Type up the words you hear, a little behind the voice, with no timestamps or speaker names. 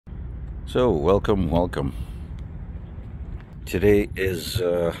So, welcome. Today is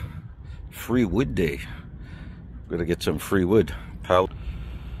free wood day. We're gonna get some free wood.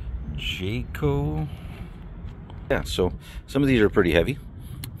 Jayco. Yeah, so some of these are pretty heavy.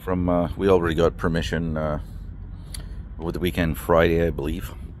 We already got permission over the weekend, Friday, I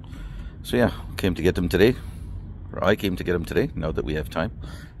believe. So yeah, came to get them today. Or I came to get them today, now that we have time.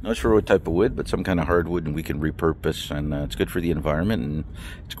 Not sure what type of wood, but some kind of hardwood, and we can repurpose, and it's good for the environment, and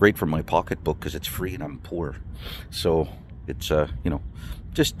it's great for my pocketbook because it's free and I'm poor. So it's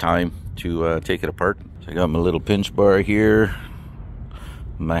just time to take it apart. So I got my little pinch bar here,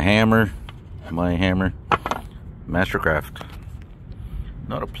 my hammer, Mastercraft.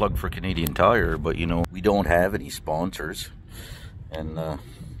 Not a plug for Canadian Tire, but we don't have any sponsors, and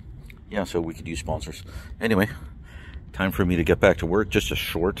yeah, so we could use sponsors. Anyway, time for me to get back to work. Just a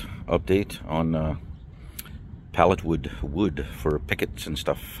short update on pallet wood for pickets and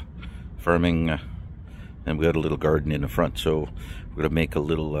stuff, farming, and we got a little garden in the front. So we're gonna make a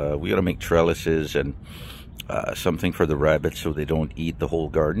little. We gotta make trellises and something for the rabbits so they don't eat the whole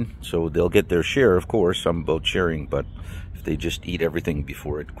garden. So they'll get their share, of course. I'm about sharing, but if they just eat everything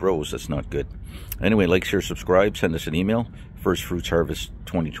before it grows, that's not good. Anyway, like, share, subscribe, send us an email,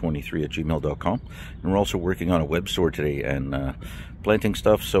 firstfruitsharvest2023@gmail.com. And we're also working on a web store today, and planting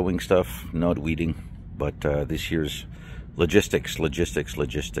stuff, sowing stuff, not weeding, but this year's logistics,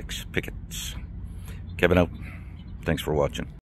 pickets. Kevin out. Thanks for watching.